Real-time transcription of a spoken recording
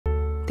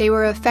They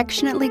were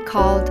affectionately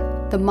called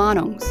the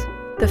Manongs,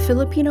 the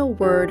Filipino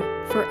word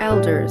for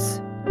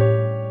elders.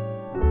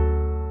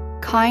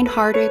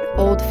 Kind-hearted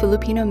old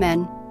Filipino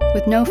men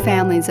with no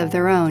families of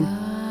their own.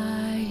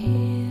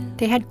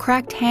 They had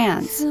cracked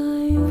hands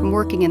from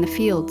working in the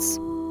fields.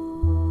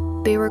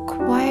 They were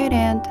quiet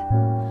and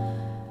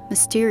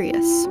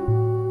mysterious.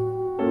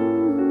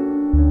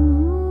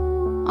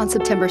 On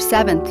September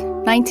 7th,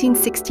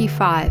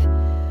 1965,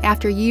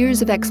 after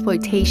years of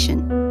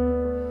exploitation,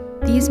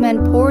 these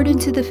men poured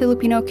into the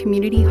Filipino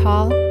Community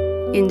Hall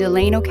in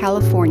Delano,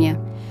 California,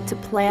 to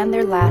plan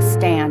their last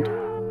stand.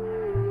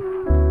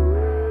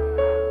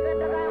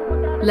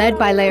 Led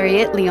by Larry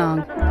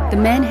Itliong, the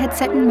men had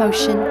set in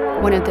motion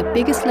one of the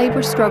biggest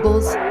labor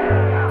struggles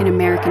in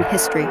American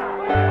history.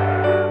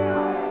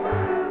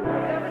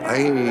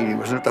 I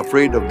was not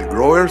afraid of the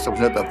growers, I was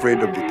not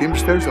afraid of the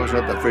teamsters, I was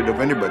not afraid of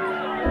anybody.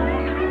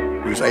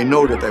 Because I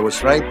know that I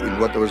was right in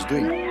what I was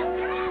doing.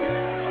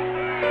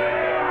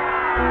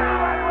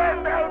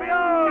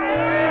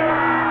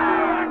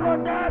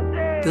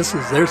 This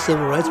is their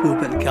civil rights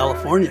movement in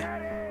California.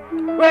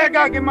 Where to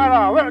go,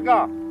 Guimara? Where to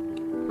go?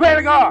 Where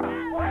to go?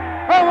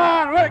 Come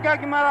on, where to go,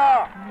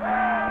 Guimara?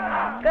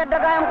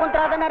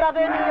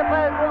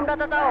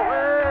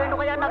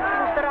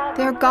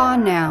 They're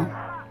gone now.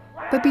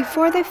 But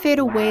before they fade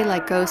away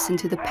like ghosts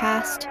into the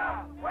past,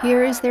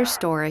 here is their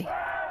story.